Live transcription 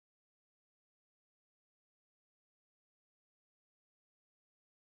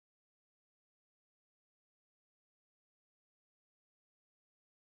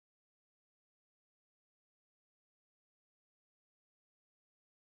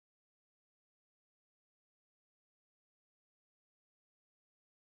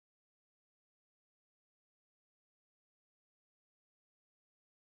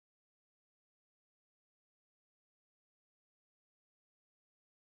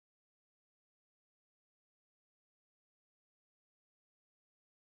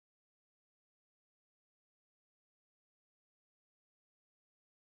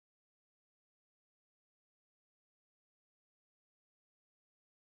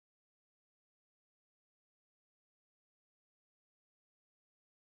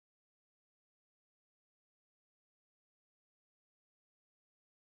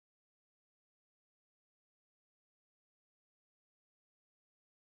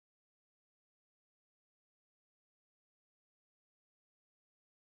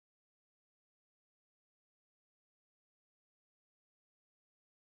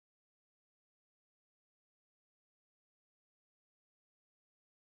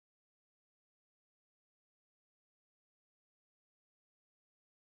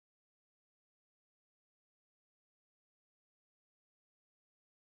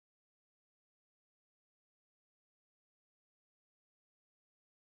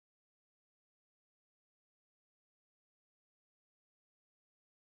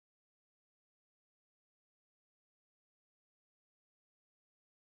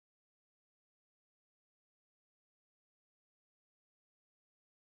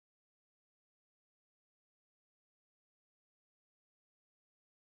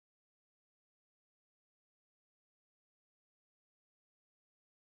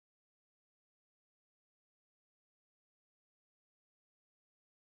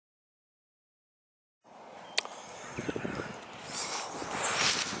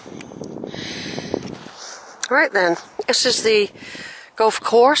Right then, this is the golf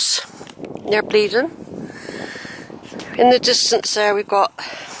course near Bleadon. In the distance there we've got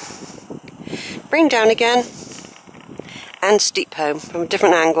Bring Down again and Steep Home from a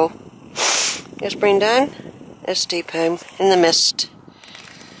different angle. Here's Bring Down, there's Steep Home in the mist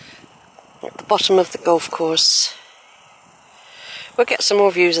at the bottom of the golf course. We'll get some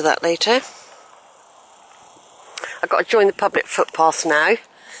more views of that later. I've got to join the public footpath now.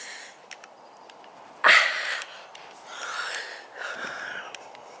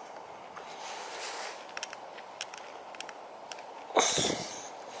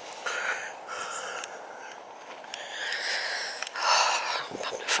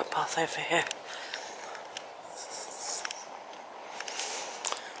 Public footpath over here.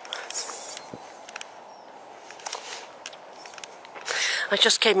 I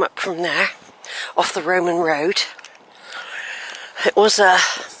just came up from there, off the Roman road. It was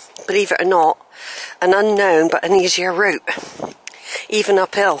believe it or not, an unknown but an easier route, even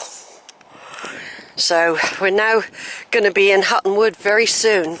uphill. So we're now going to be in Hutton Wood very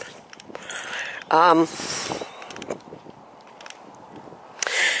soon.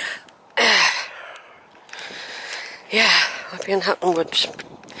 Yeah, I'll be in Hutton Wood.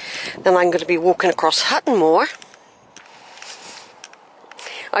 Then I'm going to be walking across Hutton more.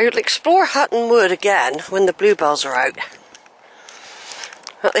 I will explore Hutton Wood again when the bluebells are out.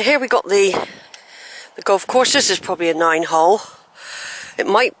 But here we got the golf course. This is probably a 9-hole. It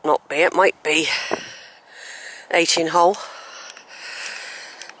might not be, it might be 18-hole.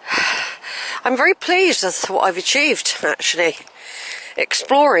 I'm very pleased with what I've achieved, actually.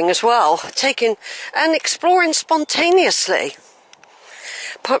 Exploring as well, exploring spontaneously.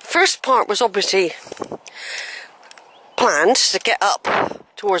 First part was obviously planned to get up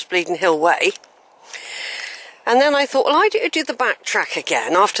towards Bleadon Hill Way. And then I thought, well, I do the backtrack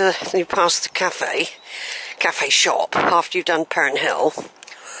again after you pass the cafe shop, after you've done Brent Knoll.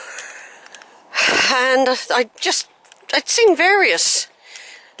 And I'd seen various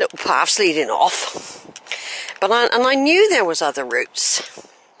little paths leading off, but I knew there was other routes.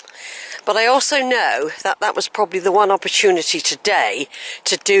 But I also know that was probably the one opportunity today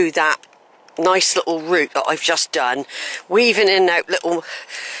to do that nice little route that I've just done, weaving in and out little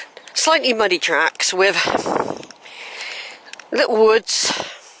slightly muddy tracks with little woods,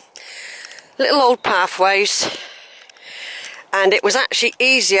 little old pathways, and it was actually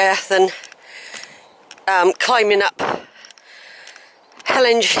easier than climbing up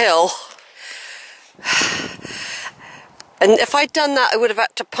Hellenge Hill. And if I'd done that, I would have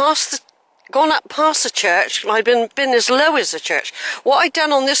had to gone up past the church. I'd been as low as the church. What I'd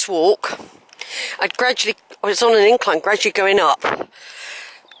done on this walk, I was on an incline, gradually going up,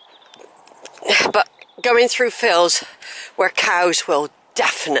 but going through fields where cows will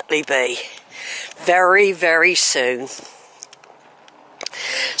definitely be very, very soon.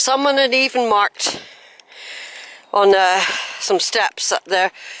 Someone had even marked on some steps up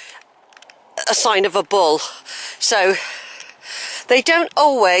there a sign of a bull. So they don't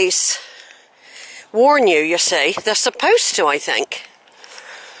always warn you, you see. They're supposed to, I think.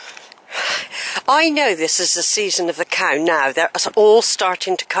 I know this is the season of the cow now. They're all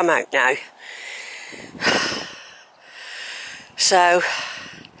starting to come out now. So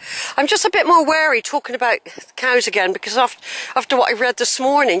I'm just a bit more wary talking about cows again, because after what I read just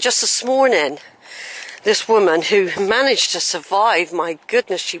this morning, this woman who managed to survive, my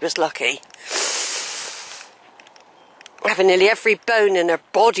goodness, she was lucky, having nearly every bone in her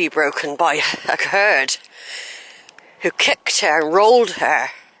body broken by a herd who kicked her and rolled her.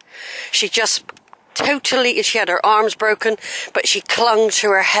 She had her arms broken, but she clung to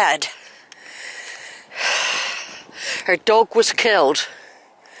her head. Her dog was killed.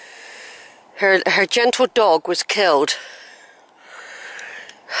 Her gentle dog was killed.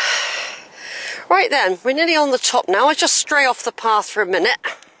 Right then, we're nearly on the top now. I'll just stray off the path for a minute.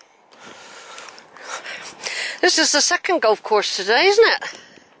 This is the second golf course today, isn't it?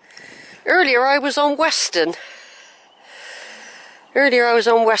 Earlier I was on Weston.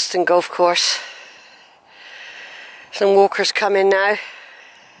 Golf course. Some walkers come in now.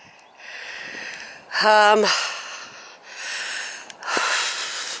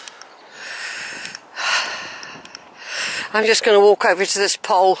 I'm just going to walk over to this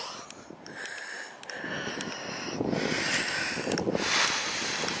pole.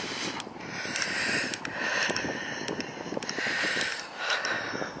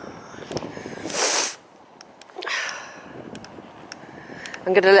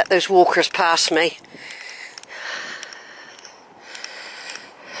 I'm going to let those walkers pass me.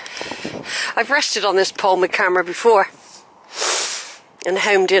 I've rested on this pole with my camera before. and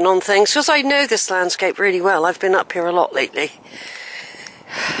homed in on things, because I know this landscape really well. I've been up here a lot lately.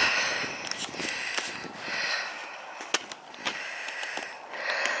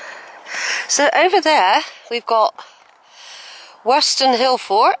 So over there we've got Western Hill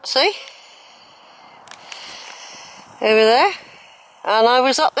Fort, see? Over there. And I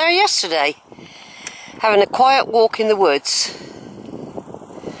was up there yesterday, having a quiet walk in the woods.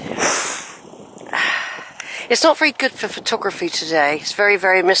 It's not very good for photography today. It's very,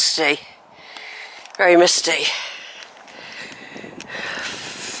 very misty. Very misty.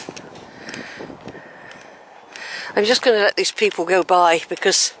 I'm just going to let these people go by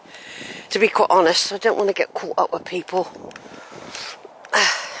because, to be quite honest, I don't want to get caught up with people.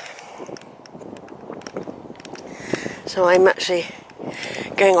 So I'm actually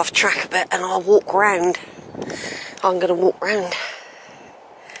going off track a bit and I'll walk round. I'm going to walk round.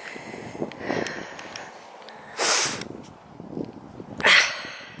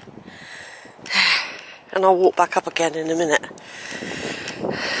 And I'll walk back up again in a minute.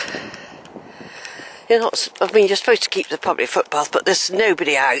 You're not, I mean, you're supposed to keep the public footpath, but there's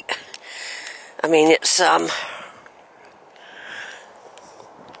nobody out. I mean, it's,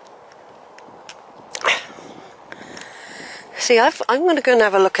 see, I'm going to go and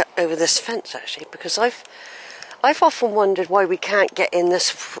have a look at over this fence, actually, because I've often wondered why we can't get in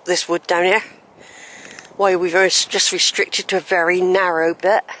this wood down here. Why we've just restricted to a very narrow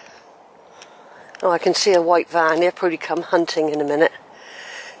bit. Oh, I can see a white van. They'll probably come hunting in a minute.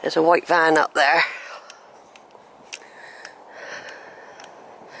 There's a white van up there.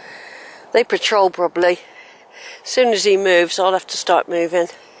 They patrol probably. As soon as he moves, I'll have to start moving.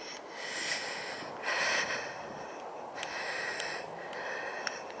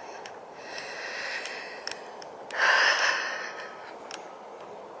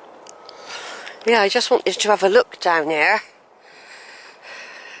 Yeah, I just wanted to have a look down here.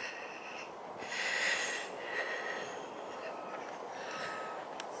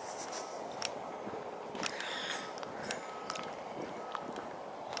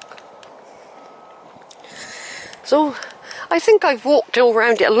 So, I think I've walked all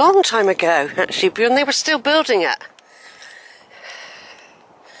around it a long time ago, actually, when they were still building it.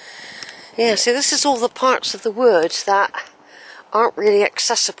 Yeah, see, this is all the parts of the wood that aren't really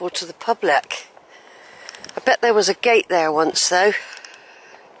accessible to the public. I bet there was a gate there once, though.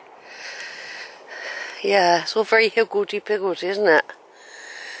 Yeah, it's all very higgledy-piggledy, isn't it?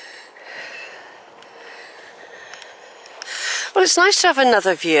 Well, it's nice to have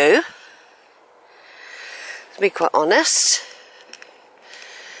another view, to be quite honest.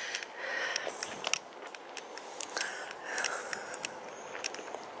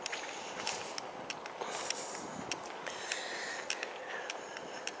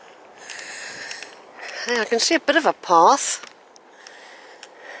 I can see a bit of a path.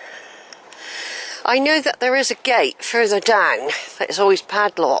 I know that there is a gate further down, but it's always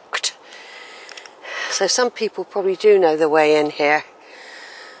padlocked. So some people probably do know the way in here.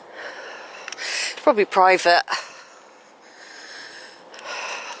 It's probably private.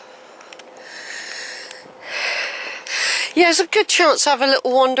 Yeah, there's a good chance to have a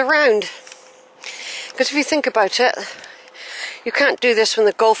little wander round. Because if you think about it, you can't do this when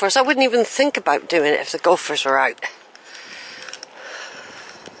the golfers... I wouldn't even think about doing it if the golfers were out.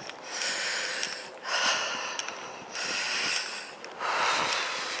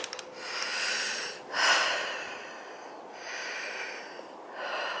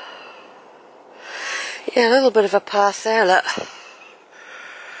 Yeah, a little bit of a path there, look.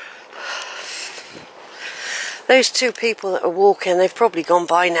 Those two people that are walking, they've probably gone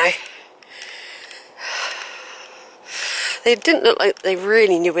by now. They didn't look like they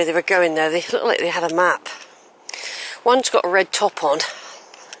really knew where they were going though. They looked like they had a map. One's got a red top on.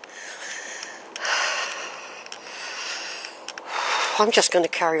 I'm just going to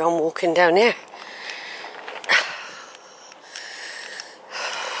carry on walking down here.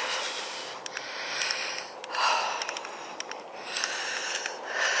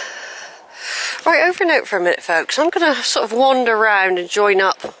 Right, over and out for a minute, folks. I'm going to sort of wander around and join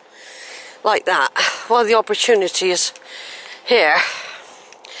up like that while the opportunity is here.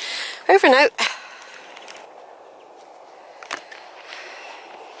 Over and out.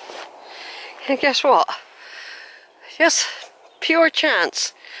 And guess what? Just pure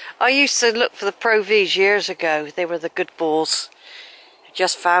chance. I used to look for the ProVs years ago. They were the good balls. I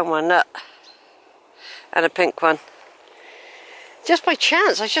just found one, look. And a pink one. Just by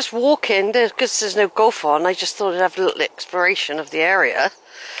chance. I was just walking, because there's no golf on. I just thought I'd have a little exploration of the area.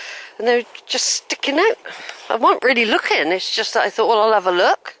 And they're just sticking out. I wasn't really looking. It's just that I thought, well, I'll have a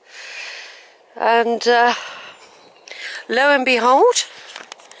look. And lo and behold,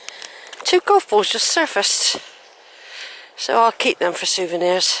 2 golf balls just surfaced, so I'll keep them for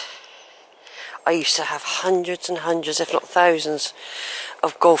souvenirs. I used to have hundreds and hundreds, if not thousands,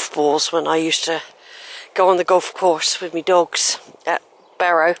 of golf balls when I used to go on the golf course with my dogs at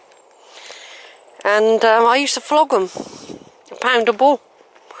Berrow. And I used to flog them, £1 a ball.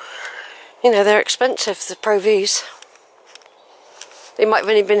 You know, they're expensive, the ProVs. They might have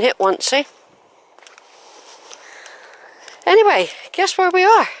only been hit once, see? Anyway, guess where we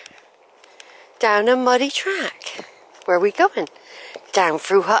are? Down a muddy track. Where are we going? Down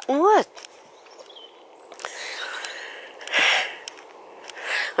through Hutton Wood.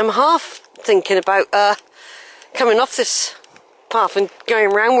 I'm half thinking about coming off this path and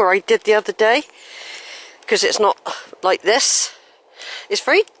going around where I did the other day, because it's not like this. It's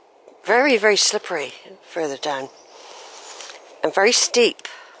very, very, very slippery further down and very steep,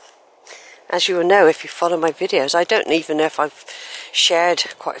 as you will know if you follow my videos. I don't even know if I've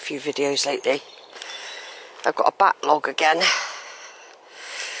shared quite a few videos lately. I've got a backlog again.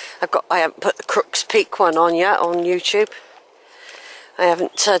 I haven't put the Crook's Peak one on yet on YouTube. I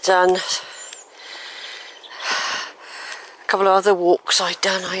haven't done a couple of other walks I've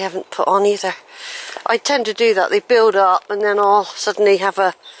done I haven't put on either. I tend to do that. They build up and then I'll suddenly have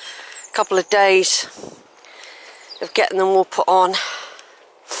a couple of days of getting them all put on.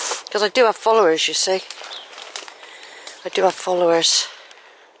 Because I do have followers, you see. I do have followers.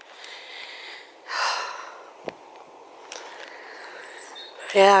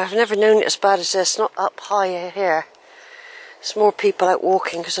 Yeah, I've never known it as bad as this. Not up high here. There's more people out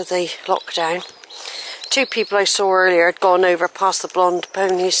walking because of the lockdown. 2 people I saw earlier had gone over past the blonde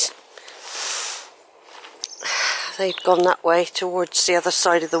ponies. They'd gone that way towards the other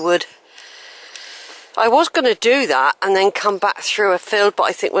side of the wood. I was going to do that and then come back through a field, but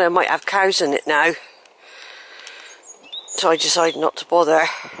I think I might have cows in it now. So I decided not to bother.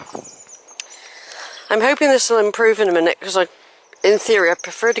 I'm hoping this will improve in a minute, because in theory I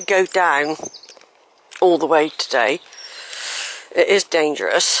prefer to go down all the way today. It is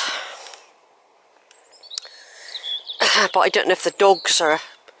dangerous. But I don't know if the dogs are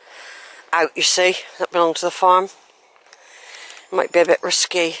out, you see, that belong to the farm. It might be a bit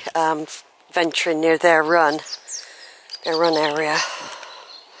risky venturing near their run area.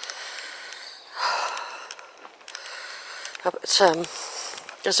 But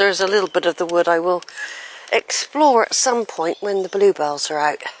as there's a little bit of the wood I will explore at some point when the bluebells are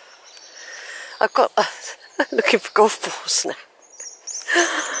out. I've got looking for golf balls now.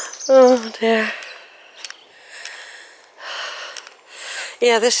 Oh dear.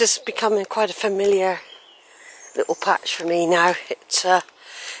 Yeah, this is becoming quite a familiar little patch for me now. It's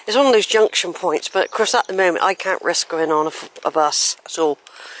one of those junction points, but of course at the moment I can't risk going on a bus at all.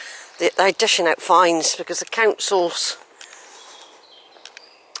 They're dishing out fines because the council's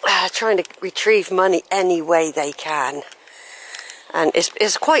trying to retrieve money any way they can, and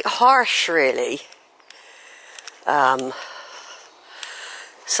it's quite harsh, really.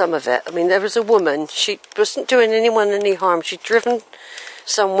 Some of it. I mean, there was a woman, she wasn't doing anyone any harm. She'd driven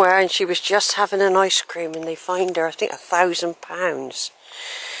somewhere and she was just having an ice cream and they fined her, I think, £1,000.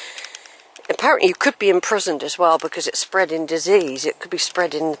 Apparently you could be imprisoned as well because it's spreading disease. It could be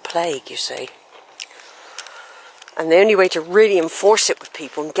spreading the plague, you see. And the only way to really enforce it with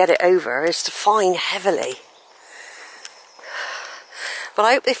people and get it over is to fine heavily. But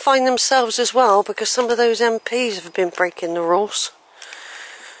I hope they fine themselves as well, because some of those MPs have been breaking the rules.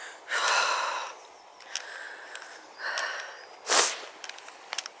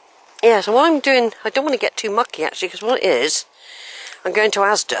 Yeah, so what I'm doing, I don't want to get too mucky actually, because what it is, I'm going to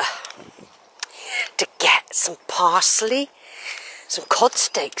Asda to get some parsley, some cod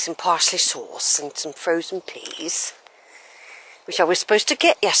steaks and parsley sauce and some frozen peas, which I was supposed to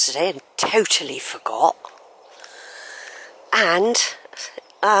get yesterday and totally forgot. And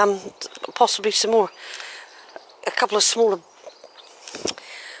possibly some more, a couple of smaller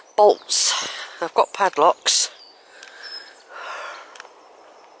bolts. I've got padlocks.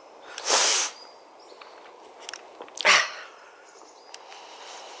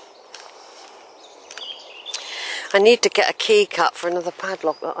 I need to get a key cut for another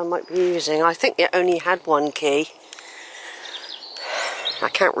padlock that I might be using. I think it only had one key. I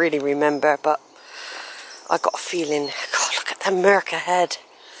can't really remember, but I got a feeling. God, look at the murk ahead.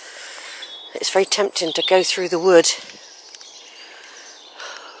 It's very tempting to go through the wood.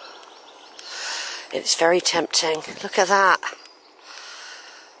 It's very tempting. Look at that.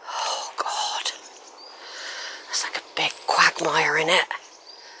 Oh God. There's like a big quagmire in it.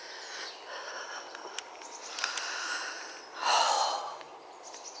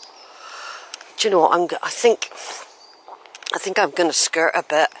 Do you know what? I think I'm going to skirt a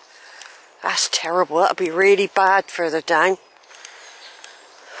bit That's terrible. That'll be really bad further down.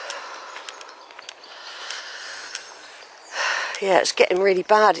 Yeah, it's getting really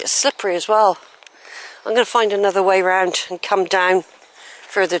bad. It's slippery as well. I'm going to find another way round and come down,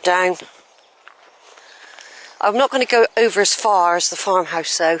 further down. I'm not going to go over as far as the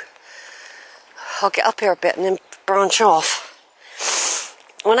farmhouse though. I'll get up here a bit and then branch off.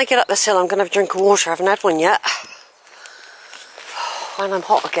 When I get up this hill, I'm going to have a drink of water. I haven't had one yet. And I'm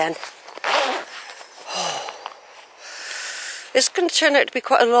hot again. It's going to turn out to be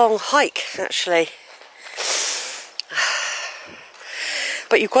quite a long hike, actually.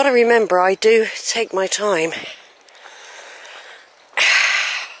 But you've got to remember, I do take my time.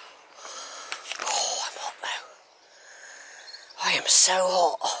 Oh, I'm hot now. I am so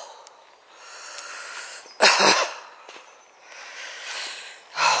hot.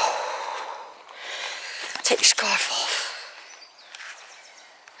 Take your scarf off.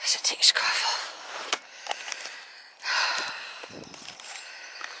 I said take your scarf off.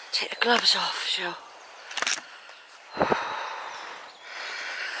 Take the gloves off, Sheila.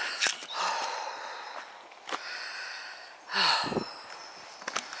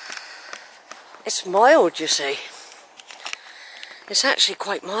 It's mild, you see. It's actually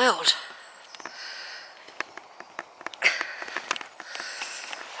quite mild.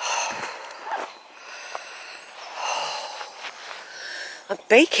 I'm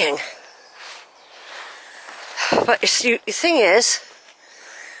baking. But the thing is,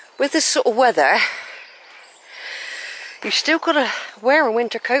 with this sort of weather, you've still got to wear a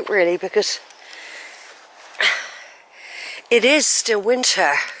winter coat really, because it is still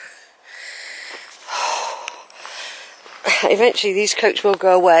winter. Eventually these coats will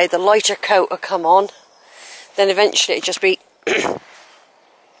go away, the lighter coat will come on, then eventually it'll just be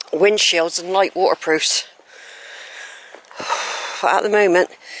windshields and light waterproofs. But at the moment,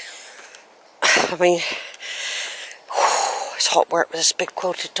 I mean, it's hot work with this big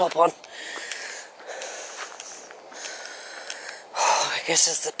quilted top on. I guess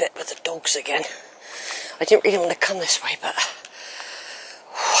it's the bit with the dogs again. I didn't really want to come this way, but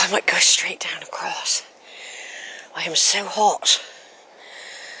I might go straight down across. I am so hot.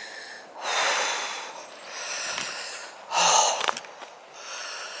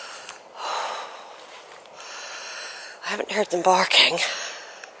 I haven't heard them barking.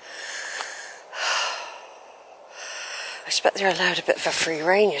 I expect they're allowed a bit of a free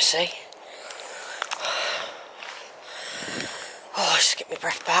rein, you see. Oh, just get my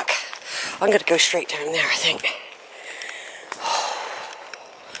breath back. I'm going to go straight down there, I think.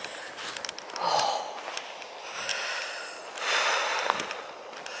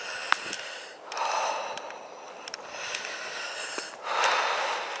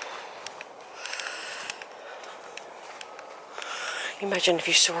 Imagine if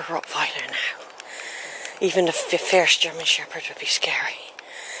you saw a Rottweiler now. Even the fierce German Shepherd would be scary.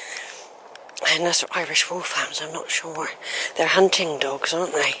 And that's what Irish Wolfhounds, I'm not sure. They're hunting dogs,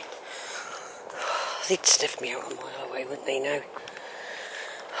 aren't they? They'd sniff me out a mile away, wouldn't they now?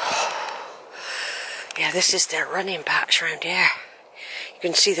 Yeah, this is their running patch around here. You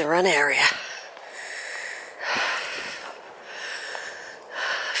can see the run area.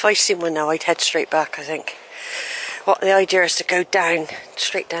 If I seen one now, I'd head straight back, I think. What the idea is to go down,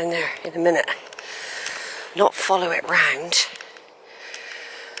 straight down there in a minute. Not follow it round.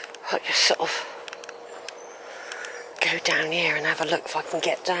 But just sort of go down here and have a look if I can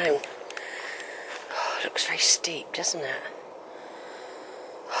get down. Oh, it looks very steep, doesn't it?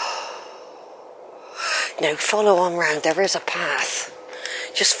 No, follow on round. There is a path.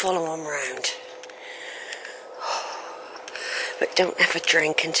 Just follow on round. But don't ever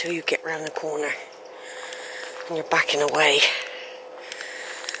drink until you get round the corner. And you're backing away.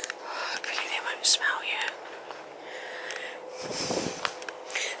 Hopefully they won't smell you.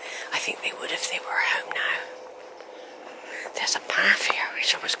 I think they would if they were home now. There's a path here,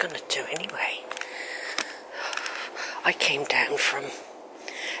 which I was going to do anyway. I came down from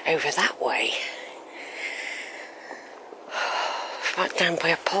over that way. Right down by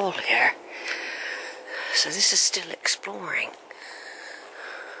a pole here. So this is still exploring.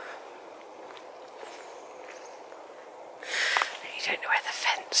 You don't know where the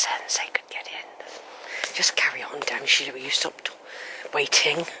fence ends, they could get in. Just carry on down, Sheila, you stopped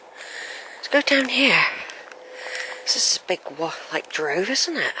waiting. Let's go down here. This is a big, like, drove,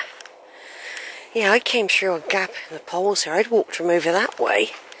 isn't it? Yeah, I came through a gap in the poles here. I'd walked from over that way.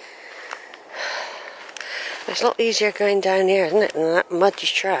 It's a lot easier going down here, isn't it, than that muddy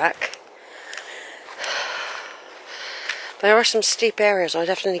track. But there are some steep areas I'd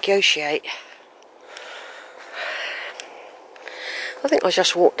have to negotiate. I think I'll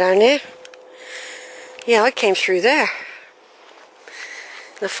just walk down here. Yeah, I came through there.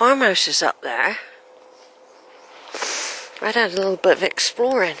 The farmhouse is up there. I'd had a little bit of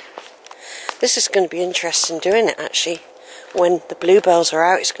exploring. This is going to be interesting doing it actually. When the bluebells are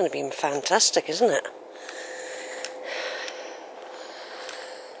out, it's going to be fantastic, isn't it?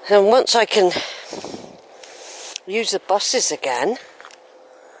 And once I can use the buses again,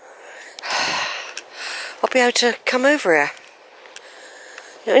 I'll be able to come over here.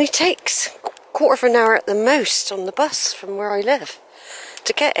 It only takes a quarter of an hour at the most on the bus from where I live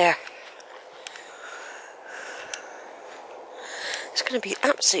to get here. It's going to be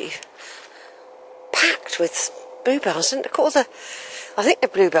absolutely packed with bluebells, isn't it? I think they're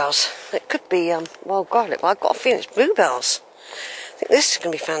bluebells. It could be wild garlic, but I've got a feeling it's bluebells. I think this is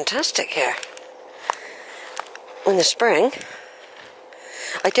going to be fantastic here in the spring.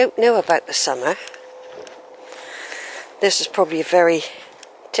 I don't know about the summer. This is probably very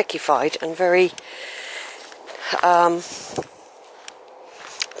tickified and very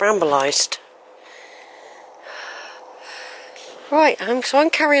brambleised. Right, so I'm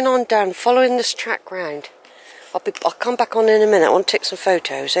carrying on down, following this track round. I'll come back on in a minute. I want to take some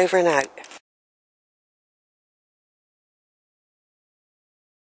photos. Over and out.